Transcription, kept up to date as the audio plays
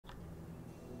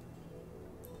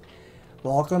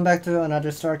Welcome back to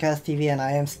another StarCastTV, and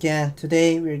I am Scan.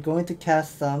 Today we're going to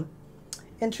cast some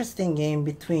interesting game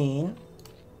between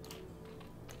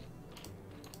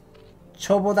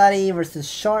Chobodari versus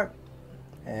Sharp,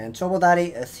 and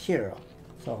Chobodari is Hero.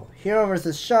 So Hero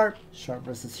versus Sharp, Sharp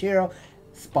versus Hero.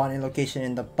 Spawning location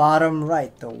in the bottom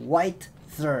right, the white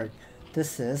Zerg.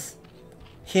 This is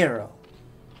Hero.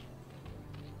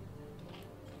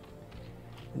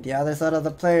 And the other side of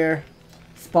the player,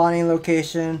 spawning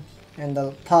location in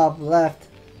the top left,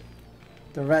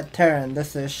 the red Terran.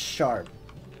 This is Sharp.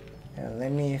 And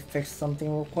let me fix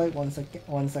something real quick. One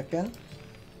second.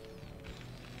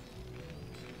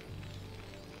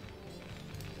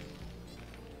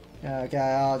 Yeah, okay,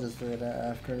 I'll just do it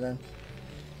after then.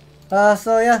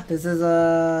 So yeah, this is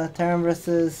a Terran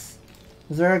versus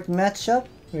Zerg matchup.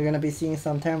 We're gonna be seeing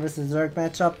some Terran versus Zerg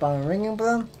matchup on Ring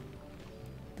Emblem.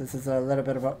 This is a little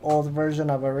bit of an old version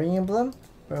of a Ring Emblem,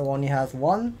 where it only has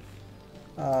one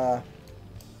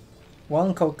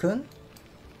cocoon.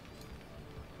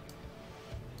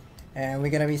 And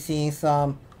we're gonna be seeing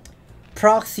some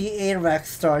Proxy ARAC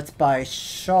starts by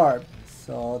Sharp,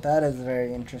 so that is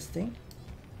very interesting.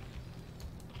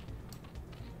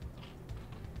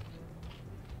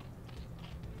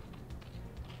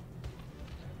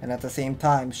 And at the same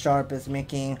time, Sharp is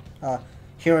making,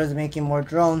 Hero is making more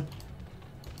drone,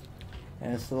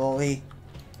 and slowly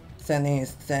sending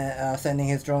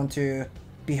his drone to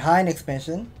behind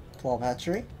expansion, 12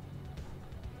 hatchery.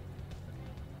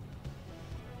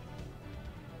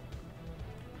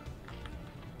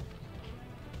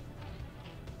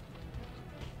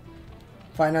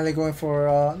 Finally going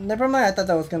for, never mind, I thought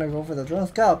I was gonna go for the drone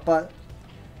scout, but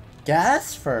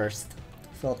gas first.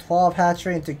 So 12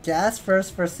 hatchery into gas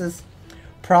first versus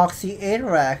Proxy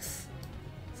ARACs.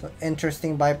 So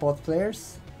interesting by both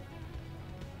players.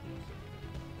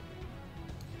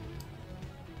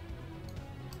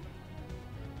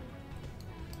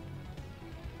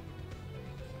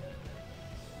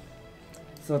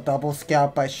 So double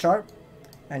scout by Sharp,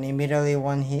 and immediately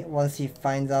once he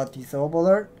finds out the orb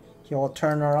alert, he will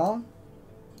turn around.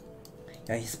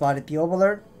 Yeah, he spotted the orb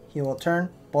alert. He will turn.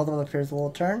 Both of the players will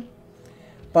turn.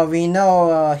 But we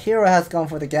know Hero has gone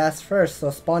for the gas first, so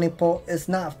spawning pool is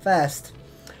not fast.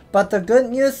 But the good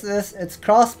news is it's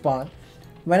cross spawn.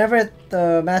 Whenever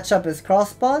the matchup is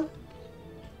cross spawn,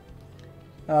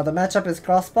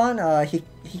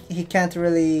 he can't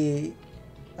really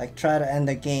like try to end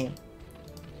the game.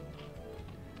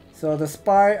 So the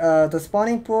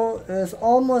spawning pool is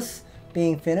almost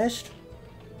being finished.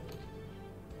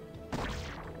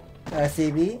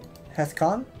 SCB has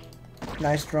come.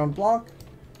 Nice drone block.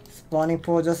 Spawning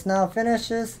pool just now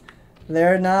finishes.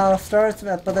 Lair now starts,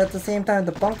 but at the same time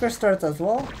the bunker starts as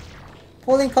well.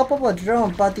 Pulling couple of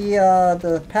drone, but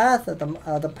the path of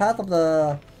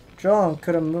the drone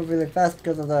couldn't move really fast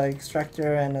because of the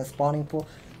extractor and the spawning pool.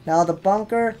 Now the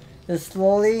bunker is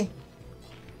slowly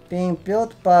being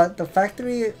built, but the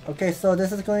factory, okay, so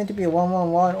this is going to be a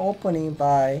 1-1-1 opening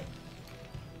by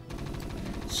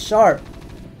Sharp.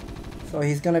 So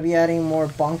he's gonna be adding more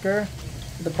bunker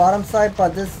to the bottom side,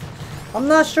 but this, I'm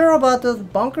not sure about this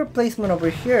bunker placement over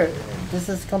here. This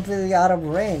is completely out of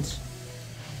range.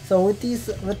 So with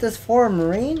this 4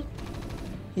 Marine,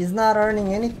 he's not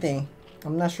earning anything.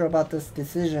 I'm not sure about this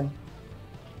decision.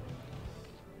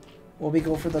 Will we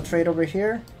go for the trade over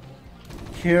here?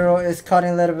 Hero is cutting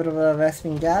a little bit of a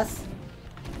Vespene gas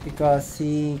because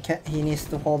he needs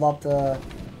to hold up the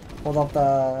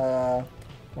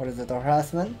what is it, the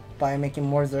harassment by making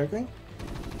more Zergling.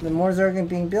 The more Zergling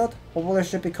being built, Overlord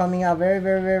should be coming out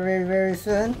very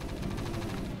soon.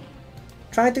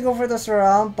 Trying to go for the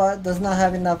surround, but does not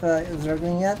have enough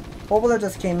Zergling yet. Overlord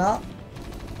just came out.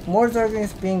 More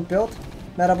Zerglings being built.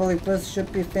 Metabolic Boost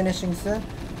should be finishing soon.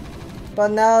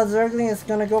 But now Zergling is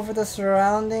gonna go for the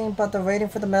surrounding, but they're waiting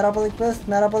for the Metabolic Boost.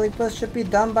 Metabolic Boost should be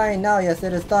done by now. Yes,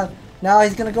 it is done. Now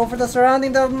he's gonna go for the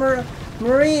surrounding. The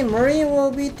Marine will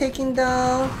be taken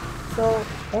down. So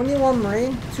only 1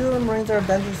 Marine. 2 Marines are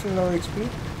dangerously low HP.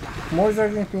 More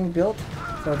Zerglings being built.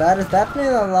 So that is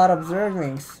definitely a lot of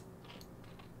Zerglings.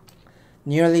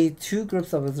 Nearly 2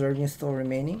 groups of Zerglings still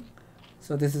remaining.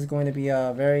 So this is going to be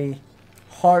a very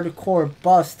hardcore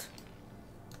bust.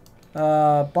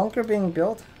 Bunker being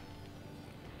built.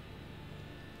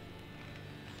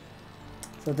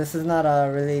 So this is not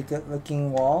a really good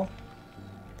looking wall.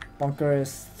 Bunker is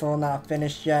still not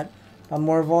finished yet.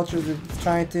 More vultures is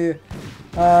trying to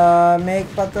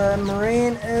make, but the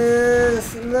Marine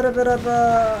is a little bit of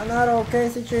a not okay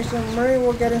situation. Marine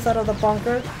will get inside of the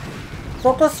bunker.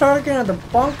 Focus target on the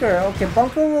bunker. Okay,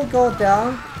 bunker will go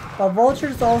down. But vulture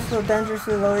is also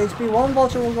dangerously low HP. One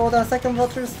vulture will go down. Second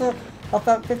vulture is still Up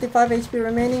at 55 HP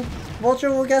remaining.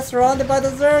 Vulture will get surrounded by the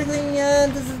Zergling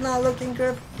and this is not looking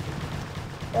good.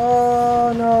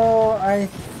 Oh no, I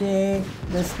think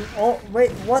this... Oh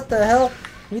wait, what the hell?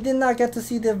 We did not get to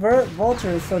see the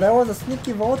Vulture, so there was a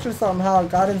sneaky Vulture somehow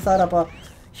got inside of a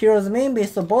hero's main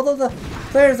base. So both of the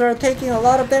players are taking a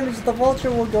lot of damage. The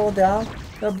Vulture will go down.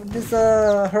 This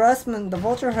harassment, the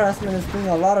Vulture harassment is doing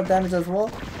a lot of damage as well.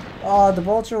 The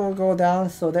Vulture will go down,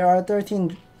 so there are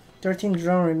 13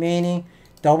 drone remaining.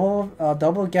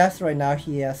 Double gas right now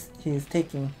he is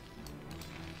taking.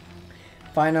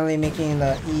 Finally making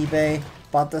the eBay,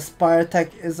 but the Spire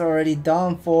Tech is already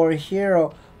done for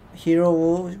Hero. Hero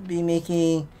will be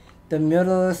making the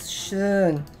Mutalisk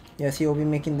soon. Yes, he will be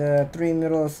making the 3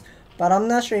 Mutalisks, but I'm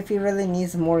not sure if he really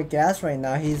needs more gas right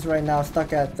now. He's right now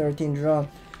stuck at 13 drone,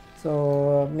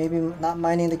 so maybe not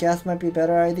mining the gas might be a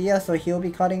better idea. So he'll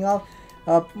be cutting off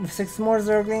 6 more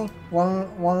Zergling.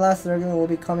 One last Zergling will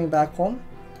be coming back home.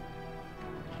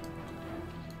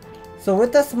 So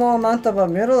with that small amount of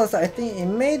Mutalisk, I think it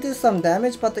may do some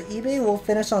damage, but the eBay will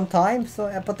finish on time.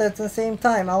 So, but at the same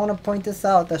time, I want to point this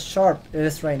out that Sharp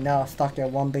is right now stuck at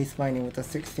 1 base mining with a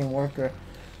 16 worker.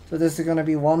 So this is gonna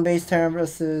be 1 base Terran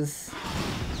versus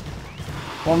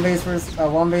 1 base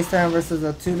Terran versus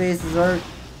a 2 base Zerg,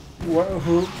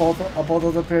 who both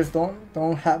of the players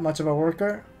don't have much of a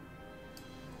worker.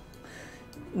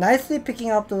 Nicely picking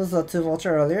up those 2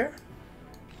 Vulture earlier.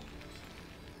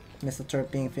 Missile turret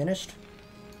being finished.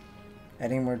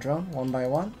 Adding more drone, 1 by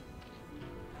 1.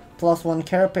 +1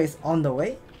 carapace on the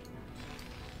way.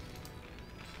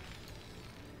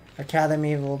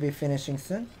 Academy will be finishing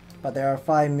soon, but there are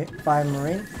 5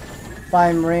 Marine.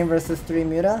 5 Marine versus 3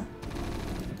 Muta.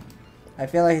 I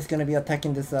feel like he's gonna be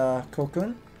attacking this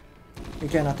Cocoon. He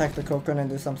can attack the Cocoon and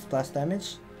do some splash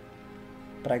damage,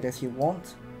 but I guess he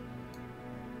won't.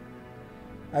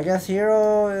 I guess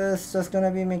Hero is just gonna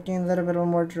be making a little bit of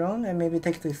more drone and maybe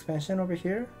take the expansion over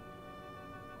here.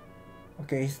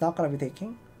 Okay, he's not gonna be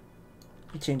taking.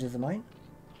 He changes his mind.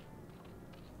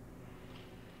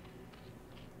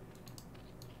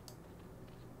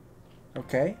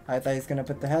 Okay, I thought he's gonna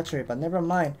put the hatchery, but never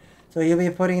mind. So he'll be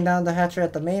putting down the hatchery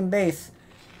at the main base.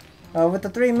 With the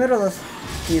 3 Mutalisks,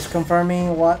 he's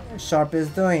confirming what Sharp is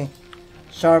doing.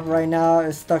 Sharp right now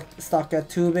is stuck at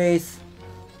 2 base.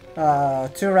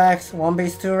 2 racks, 1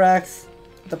 base 2 racks,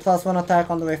 the +1 attack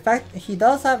on the way. He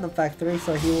does have the factory,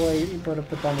 so he will be able to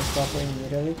put down the stuff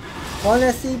immediately. 1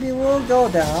 SCB will go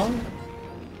down.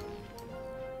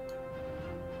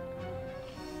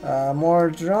 More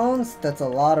drones, that's a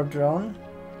lot of drone.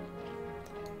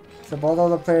 So both of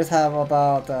the players have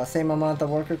about the same amount of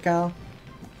worker count.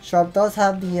 Sharp does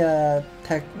have the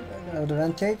tech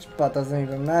advantage, but doesn't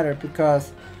even matter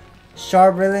because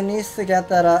Sharp really needs to get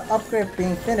that upgrade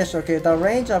being finished. Okay, the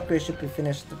range upgrade should be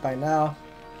finished by now.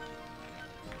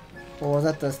 Or was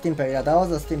that the Steam Pack? Yeah, that was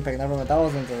the Steam Pack. Never mind, that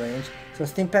wasn't the range. So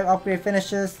Steam Pack upgrade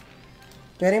finishes.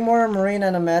 Getting more Marine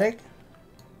and a Medic.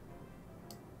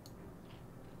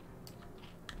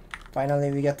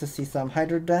 Finally, we get to see some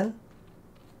Hydrogen.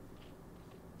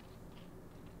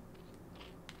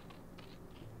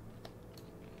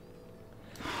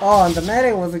 Oh, and the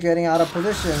Medic was getting out of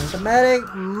position. The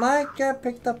Medic might get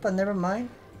picked up, but never mind.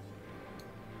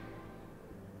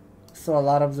 So a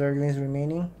lot of Zerglings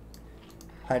remaining.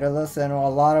 Hydralus and a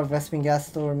lot of Vespene gas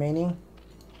still remaining.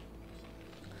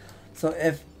 So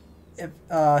if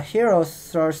Hero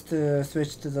starts to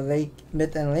switch to the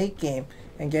mid and late game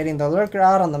and getting the Lurker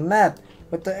out on the map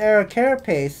with the air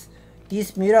carapace,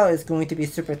 this Muta is going to be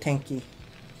super tanky.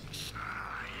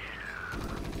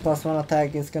 +1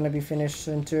 attack is going to be finished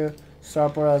into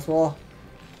Starport as well.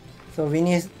 So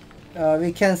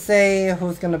we can say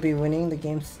who's going to be winning the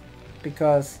games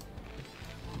because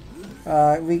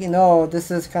we know this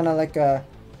is kind of like a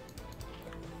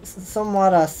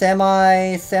somewhat a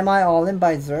semi all in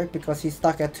by Zerg because he's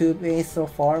stuck at 2 base so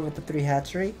far with the 3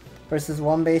 hatchery versus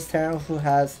 1 base Terran who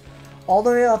has all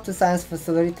the way up to science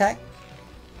facility tech,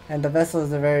 and the vessel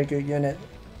is a very good unit.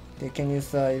 They can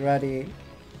use irradiate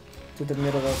to the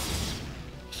Mutalisk.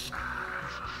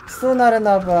 Still not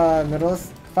enough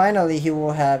Mutalisk. Finally, he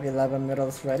will have 11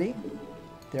 Mutalisk ready.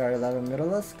 There are 11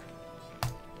 Mutalisk.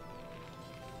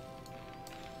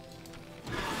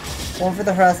 One for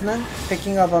the harassment,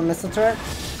 picking up a missile turret.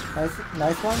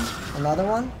 Nice one. Another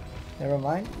one. Never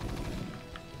mind.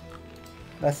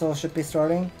 Vessel should be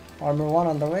starting. Armor 1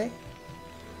 on the way.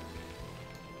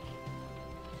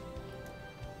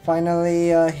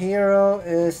 Finally, Hero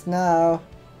is now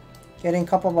getting a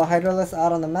couple of Hydralisks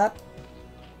out on the map.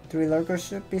 3 Lurkers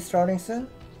should be starting soon.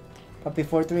 But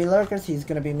before 3 Lurkers, he's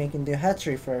going to be making the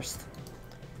hatchery first.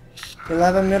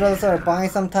 11 middles are buying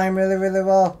some time really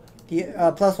well. The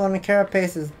 +1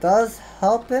 carapace does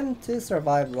help him to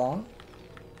survive long.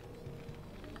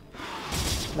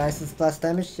 Nice and splash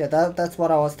damage. Yeah, that's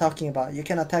what I was talking about. You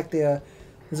can attack the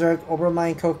Zerg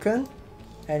Overmind Cocoon,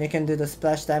 and you can do the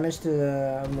splash damage to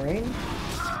the Marine.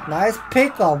 Nice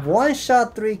pick up. 1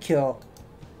 shot 3 kill.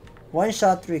 1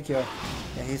 shot 3 kill.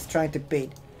 Yeah, he's trying to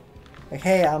bait. Like,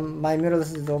 hey, my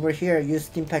Mutalisk is over here. Use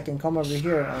Steam Pack and come over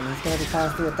here, and he's gonna be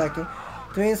constantly attacking,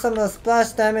 doing some of the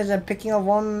splash damage and picking up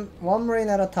one Marine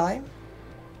at a time.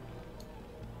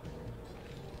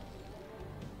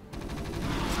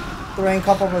 Throwing a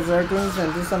couple of Zerglings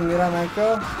and do some Muta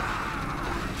Micro.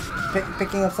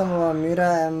 Picking up some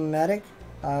Muta and Medic.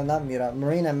 Not Muta,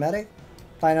 Marine and Medic.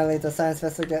 Finally, the Science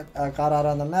Vessel got out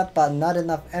on the map, but not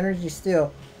enough energy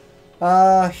still.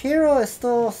 Hero is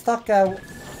still stuck at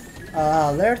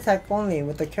lair tech only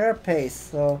with the carapace.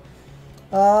 So,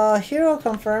 Hero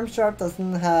confirmed Sharp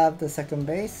doesn't have the second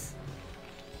base.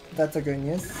 That's a good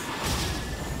news.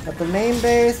 But the main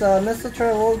base, missile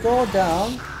turret will go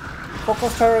down.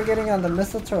 Focus targeting on the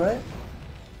missile turret.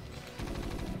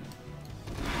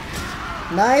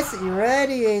 Nice,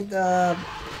 irradiate,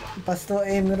 but still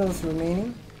 8 middles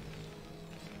remaining.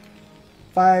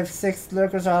 5, 6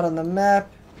 lurkers out on the map.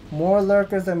 More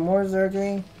lurkers and more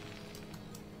Zergling.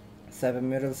 7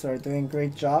 middles are doing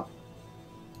great job.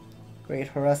 Great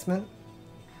harassment.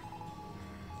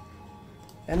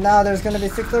 And now there's gonna be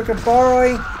 6 lurker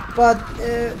borrowing, but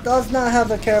it does not have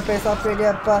the carapace upgrade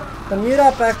yet. But the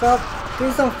Muta back up,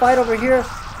 doing some fight over here.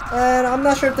 And I'm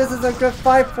not sure if this is a good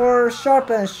fight for Sharp,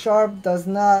 and Sharp does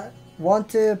not want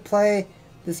to play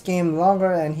this game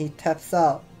longer, and he taps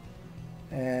out.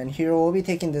 And Hero will be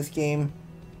taking this game.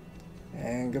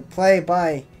 And good play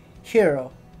by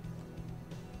Hero.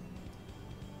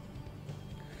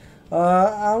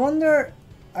 I wonder,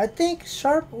 I think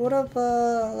Sharp would have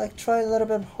like tried a little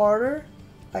bit harder,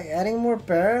 like adding more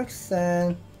barracks,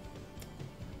 and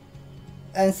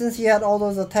since he had all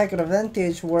those attack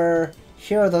advantage where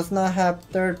Hero does not have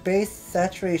third base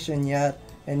saturation yet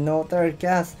and no third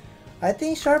gas, I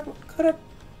think Sharp could have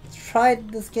tried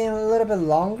this game a little bit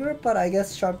longer, but I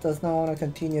guess Sharp does not want to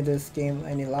continue this game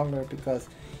any longer because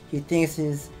he thinks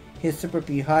he's super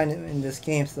behind in this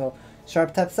game. So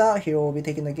Sharp taps out. Hero will be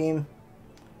taking the game.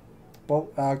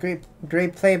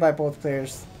 Great play by both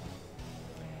players.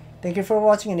 Thank you for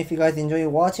watching, and if you guys enjoy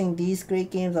watching these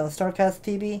great games on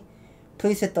StarCastTV,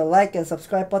 please hit the like and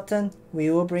subscribe button. We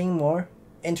will bring more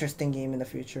interesting game in the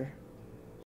future.